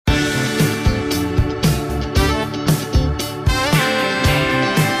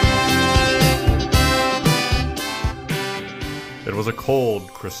was a cold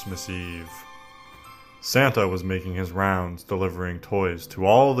Christmas Eve. Santa was making his rounds delivering toys to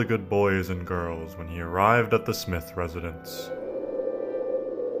all the good boys and girls when he arrived at the Smith residence.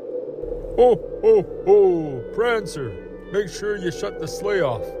 Ho, ho, ho! Prancer, make sure you shut the sleigh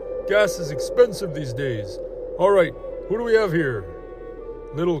off. Gas is expensive these days. All right, who do we have here?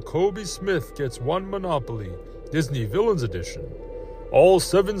 Little Kobe Smith gets one Monopoly, Disney Villains Edition. All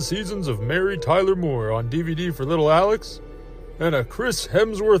 7 seasons of Mary Tyler Moore on DVD for little Alex. And a Chris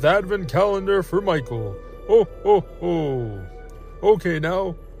Hemsworth Advent Calendar for Michael. Ho, ho, ho. Okay,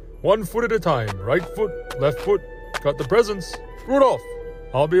 now, 1 foot at a time. Right foot, left foot. Got the presents. Rudolph,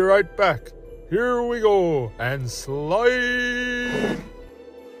 I'll be right back. Here we go. And slide.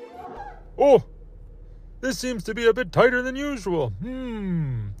 Oh, this seems to be a bit tighter than usual.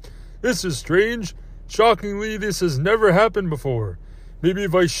 This is strange. Shockingly, this has never happened before. Maybe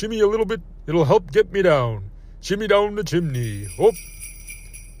if I shimmy a little bit, it'll help get me down. Shimmy down the chimney. Oh,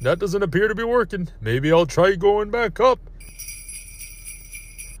 that doesn't appear to be working. Maybe I'll try going back up.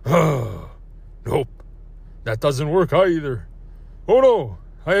 Nope, that doesn't work either. Oh no,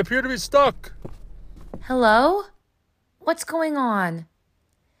 I appear to be stuck. Hello? What's going on?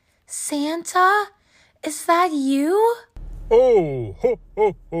 Santa? Is that you? Oh, ho,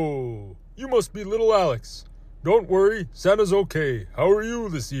 ho, ho. You must be little Alex. Don't worry, Santa's okay. How are you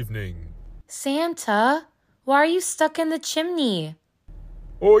this evening? Santa? Why are you stuck in the chimney?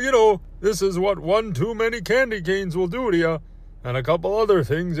 Oh, you know, this is what 1 too many candy canes will do to you. And a couple other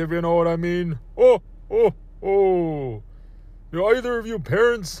things, if you know what I mean. Oh, oh, oh. Do either of you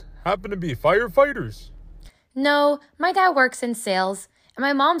parents happen to be firefighters? No, my dad works in sales, and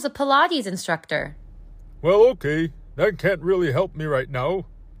my mom's a Pilates instructor. Well, okay. That can't really help me right now.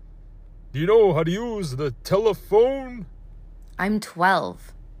 Do you know how to use the telephone? I'm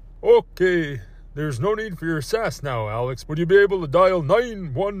 12. Okay. There's no need for your sass now, Alex. Would you be able to dial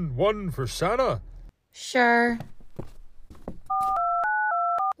 911 for Santa? Sure.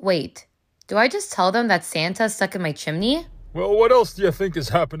 Wait, do I just tell them that Santa's stuck in my chimney? Well, what else do you think is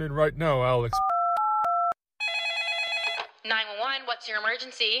happening right now, Alex? 911, what's your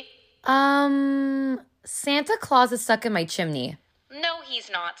emergency? Santa Claus is stuck in my chimney. No, he's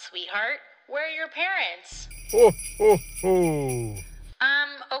not, sweetheart. Where are your parents? Oh, oh, oh.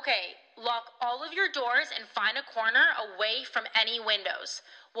 Okay. Lock all of your doors and find a corner away from any windows.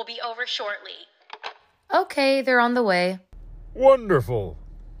 We'll be over shortly. Okay, they're on the way. Wonderful.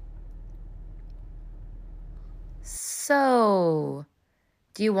 So,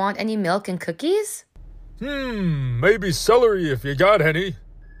 do you want any milk and cookies? Maybe celery if you got any.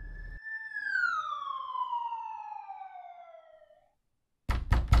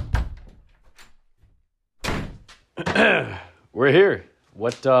 We're here.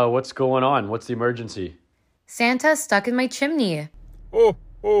 What's going on? What's the emergency? Santa's stuck in my chimney. Oh,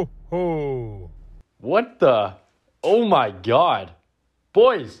 oh, oh. What the? Oh my god.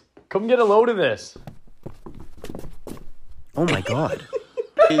 Boys, come get a load of this. Oh my god.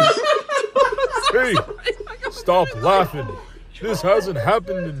 Hey, stop laughing. This hasn't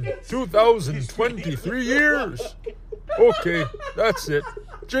happened in 2023 years. Okay, that's it.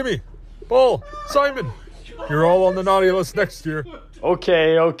 Jimmy, Paul, Simon, you're all on the naughty list next year.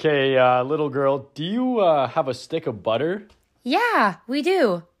 Okay, little girl, do you have a stick of butter? Yeah, we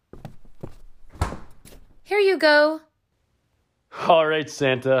do. Here you go. All right,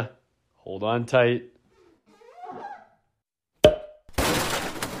 Santa. Hold on tight.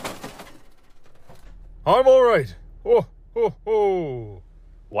 I'm all right. Oh, oh, oh.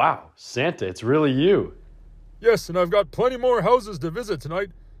 Wow, Santa, it's really you. Yes, and I've got plenty more houses to visit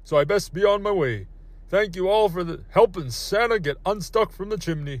tonight, so I best be on my way. Thank you all for helping Santa get unstuck from the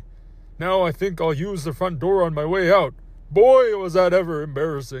chimney. Now I think I'll use the front door on my way out. Boy, was that ever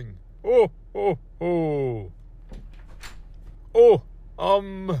embarrassing. Oh, oh, oh. Oh,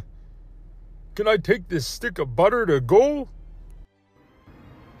 can I take this stick of butter to go?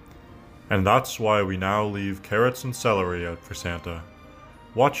 And that's why we now leave carrots and celery out for Santa.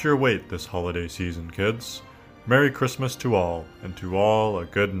 Watch your weight this holiday season, kids. Merry Christmas to all, and to all a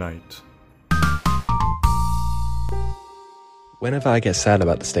good night. Whenever I get sad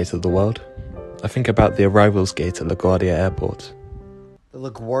about the state of the world, I think about the arrivals gate at LaGuardia Airport. The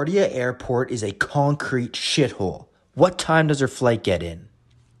LaGuardia Airport is a concrete shithole. What time does her flight get in?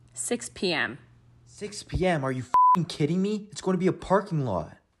 6 p.m. 6 p.m.? Are you f***ing kidding me? It's going to be a parking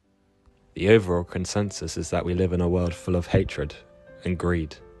lot. The overall consensus is that we live in a world full of hatred and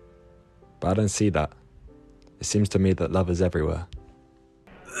greed. But I don't see that. It seems to me that love is everywhere.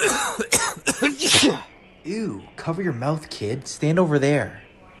 Ew, cover your mouth, kid. Stand over there.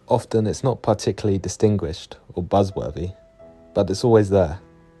 Often it's not particularly distinguished or buzzworthy, But it's always there.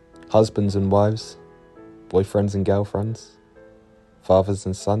 Husbands and wives, boyfriends and girlfriends, fathers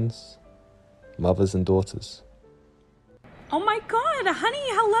and sons, mothers and daughters. Oh my god, honey,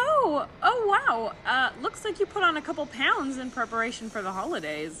 hello! Oh wow, looks like you put on a couple pounds in preparation for the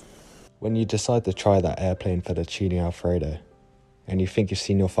holidays. When you decide to try that airplane fettuccine Alfredo, and you think you've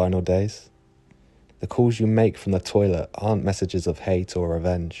seen your final days, the calls you make from the toilet aren't messages of hate or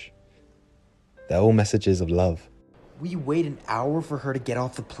revenge. They're all messages of love. We wait an hour for her to get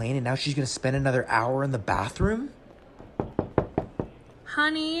off the plane and now she's gonna spend another hour in the bathroom?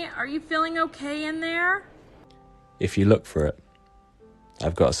 Honey, are you feeling okay in there? If you look for it,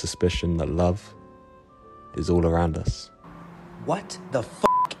 I've got a suspicion that love is all around us. What the f***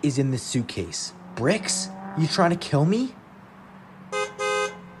 is in this suitcase? Bricks? You trying to kill me?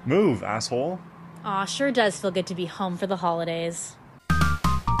 Move, asshole. Aw, sure does feel good to be home for the holidays.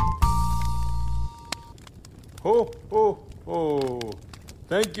 Ho, ho, ho.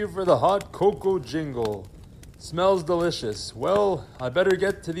 Thank you for the hot cocoa jingle. Smells delicious. Well, I better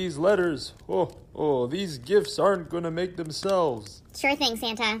get to these letters. Oh, these gifts aren't gonna make themselves. Sure thing,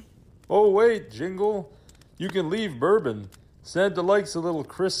 Santa. Oh, wait, Jingle. You can leave bourbon. Santa likes a little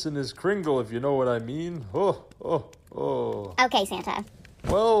Chris in his Kringle, if you know what I mean. Oh. Okay, Santa.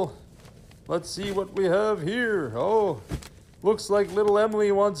 Well, let's see what we have here. Oh, looks like little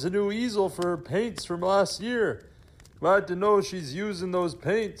Emily wants a new easel for her paints from last year. Glad to know she's using those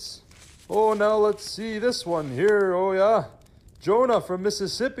paints. Oh, now let's see this one here. Oh, yeah. Jonah from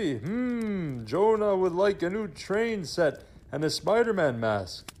Mississippi. Jonah would like a new train set and a Spider-Man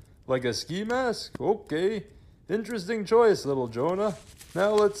mask. Like a ski mask? Okay. Interesting choice, little Jonah.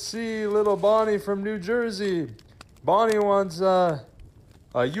 Now let's see little Bonnie from New Jersey. Bonnie wants a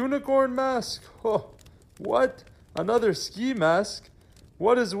unicorn mask? Oh, what? Another ski mask?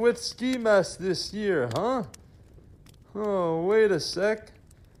 What is with ski masks this year, huh? Oh, wait a sec.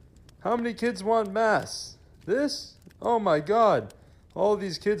 How many kids want masks? This? Oh my god. All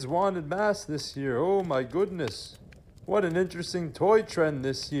these kids wanted masks this year. Oh my goodness. What an interesting toy trend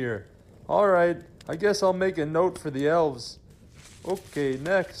this year. Alright, I guess I'll make a note for the elves. Okay,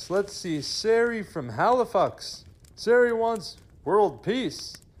 next, let's see. Sari from Halifax. Sari wants world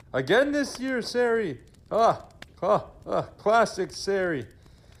peace. Again this year, Sari. Classic Sari.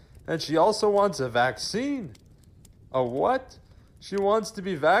 And she also wants a vaccine. A what? She wants to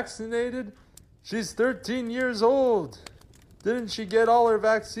be vaccinated? She's 13 years old. Didn't she get all her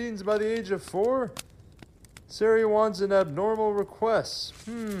vaccines by the age of 4? Sari wants an abnormal request.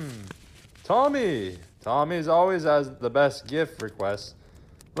 Tommy's always has the best gift requests.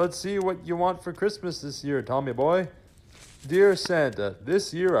 Let's see what you want for Christmas this year, Tommy boy. Dear Santa,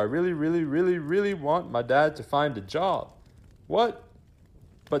 this year I really want my dad to find a job. What?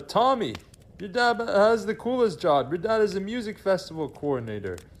 But Tommy, your dad has the coolest job. Your dad is a music festival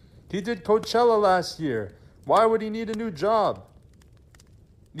coordinator. He did Coachella last year. Why would he need a new job?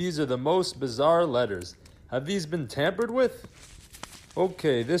 These are the most bizarre letters. Have these been tampered with?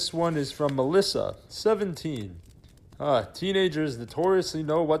 Okay, this one is from Melissa, 17. Teenagers notoriously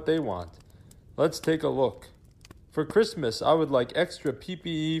know what they want. Let's take a look. For Christmas, I would like extra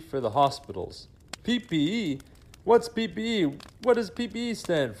PPE for the hospitals. PPE? What's PPE? What does PPE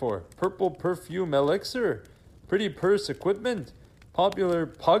stand for? Purple Perfume Elixir? Pretty Purse Equipment? Popular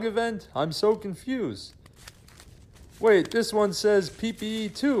Pug Event? I'm so confused. Wait, this one says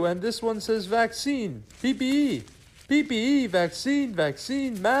PPE too, and this one says vaccine. PPE, vaccine,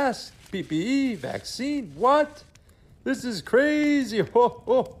 mask, PPE, vaccine. What? This is crazy.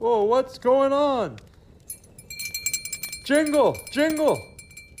 Ho, what's going on? Jingle!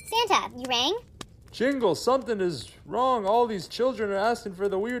 Santa, you rang? Jingle, something is wrong. All these children are asking for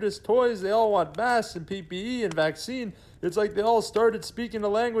the weirdest toys. They all want masks and PPE and vaccine. It's like they all started speaking a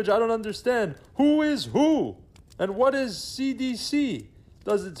language I don't understand. Who is who? And what is CDC?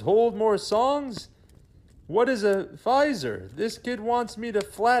 Does it hold more songs? What is a Pfizer? This kid wants me to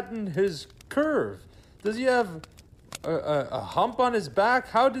flatten his curve. Does he have a hump on his back?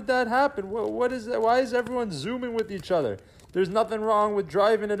 How did that happen? What is that? Why is everyone zooming with each other? There's nothing wrong with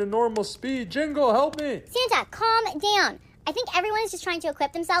driving at a normal speed. Jingle, help me. Santa, calm down. I think everyone is just trying to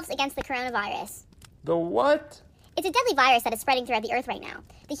equip themselves against the coronavirus. The what? It's a deadly virus that is spreading throughout the earth right now.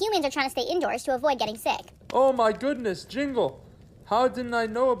 The humans are trying to stay indoors to avoid getting sick. Oh my goodness, Jingle. How didn't I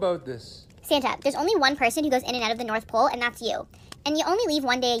know about this? Santa, there's only one person who goes in and out of the North Pole, and that's you. And you only leave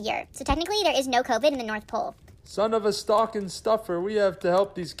one day a year. So technically there is no COVID in the North Pole. Son of a stocking stuffer, we have to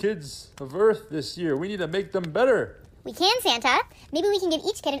help these kids of Earth this year. We need to make them better. We can, Santa. Maybe we can give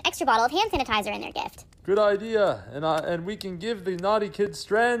each kid an extra bottle of hand sanitizer in their gift. Good idea. And we can give the naughty kids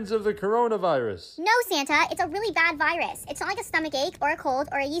strands of the coronavirus. No, Santa, it's a really bad virus. It's not like a stomach ache or a cold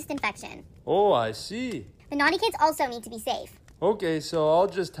or a yeast infection. Oh, I see. The naughty kids also need to be safe. Okay, so I'll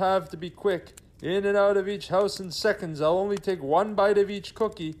just have to be quick. In and out of each house in seconds. I'll only take one bite of each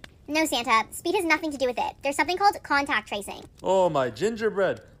cookie. No, Santa, speed has nothing to do with it. There's something called contact tracing. Oh, my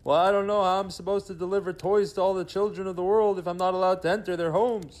gingerbread. Well, I don't know how I'm supposed to deliver toys to all the children of the world if I'm not allowed to enter their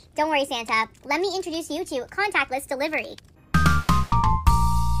homes. Don't worry, Santa. Let me introduce you to contactless delivery.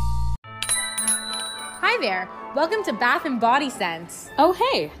 Hi there. Welcome to Bath & Body Scents. Oh,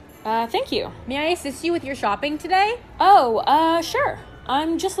 hey. Thank you. May I assist you with your shopping today? Oh, sure.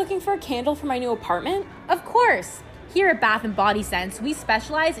 I'm just looking for a candle for my new apartment. Of course. Here at Bath & Body Scents, we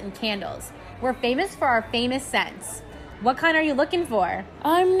specialize in candles. We're famous for our famous scents. What kind are you looking for?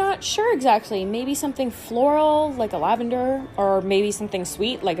 I'm not sure exactly. Maybe something floral, like a lavender, or maybe something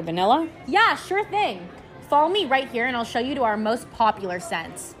sweet, like a vanilla? Yeah, sure thing. Follow me right here and I'll show you to our most popular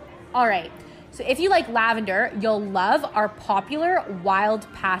scents. All right, so if you like lavender, you'll love our popular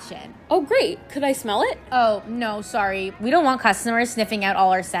Wild Passion. Oh, great. Could I smell it? Oh, no, sorry. We don't want customers sniffing out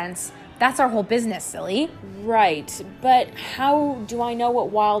all our scents. That's our whole business, silly. Right, but how do I know what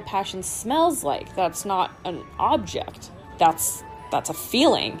Wild Passion smells like? That's not an object. That's a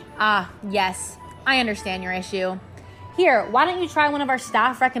feeling. Ah, yes. I understand your issue. Here, why don't you try one of our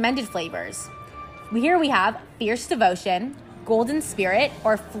staff recommended flavors? Here we have Fierce Devotion, Golden Spirit,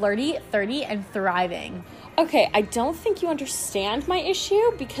 or Flirty, 30, and Thriving. Okay, I don't think you understand my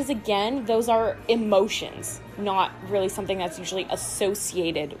issue because, again, those are emotions, not really something that's usually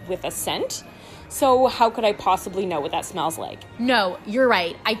associated with a scent. So how could I possibly know what that smells like? No, you're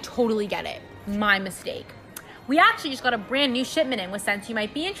right. I totally get it. My mistake. We actually just got a brand new shipment in with scents you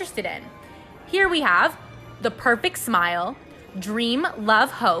might be interested in. Here we have The Perfect Smile, Dream,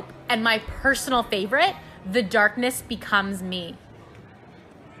 Love, Hope, and my personal favorite, The Darkness Becomes Me.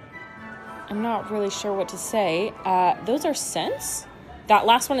 I'm not really sure what to say. Those are scents? That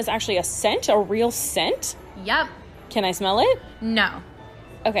last one is actually a scent? A real scent? Yep. Can I smell it? No.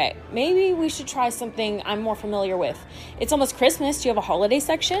 Okay, maybe we should try something I'm more familiar with. It's almost Christmas. Do you have a holiday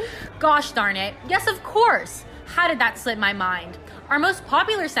section? Gosh darn it. Yes, of course. How did that slip my mind? Our most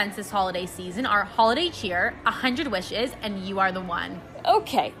popular scents this holiday season are Holiday Cheer, 100 Wishes, and You Are the One.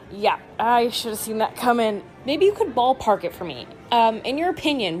 Okay, yeah, I should have seen that coming. Maybe you could ballpark it for me. In your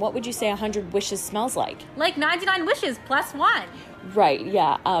opinion, what would you say 100 Wishes smells like? Like 99 wishes plus one. Right,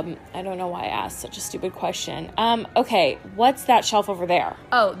 yeah, I don't know why I asked such a stupid question. Okay, what's that shelf over there?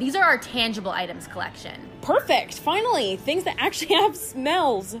 Oh, these are our tangible items collection. Perfect, finally, things that actually have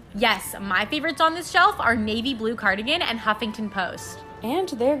smells. Yes, my favorites on this shelf are Navy Blue Cardigan and Huffington Post. And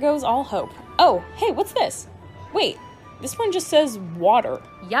there goes all hope. Oh, hey, what's this? Wait, this one just says water.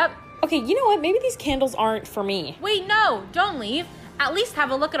 Yep. Okay, you know what? Maybe these candles aren't for me. Wait, no, don't leave. At least have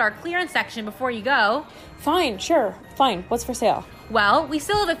a look at our clearance section before you go. Fine, sure, fine. What's for sale? Well, we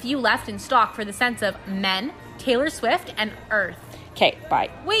still have a few left in stock for the scents of Men, Taylor Swift, and Earth. Okay, bye.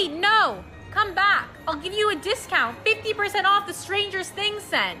 Wait, no! Come back. I'll give you a discount, 50% off the Strangers Things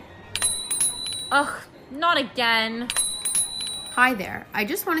scent. Ugh, not again. Hi there. I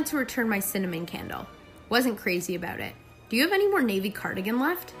just wanted to return my cinnamon candle. Wasn't crazy about it. Do you have any more navy cardigan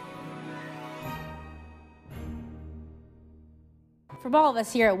left? From all of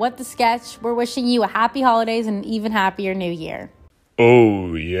us here at What the Sketch, we're wishing you a happy holidays and an even happier new year.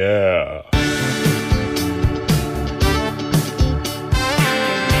 Oh, yeah.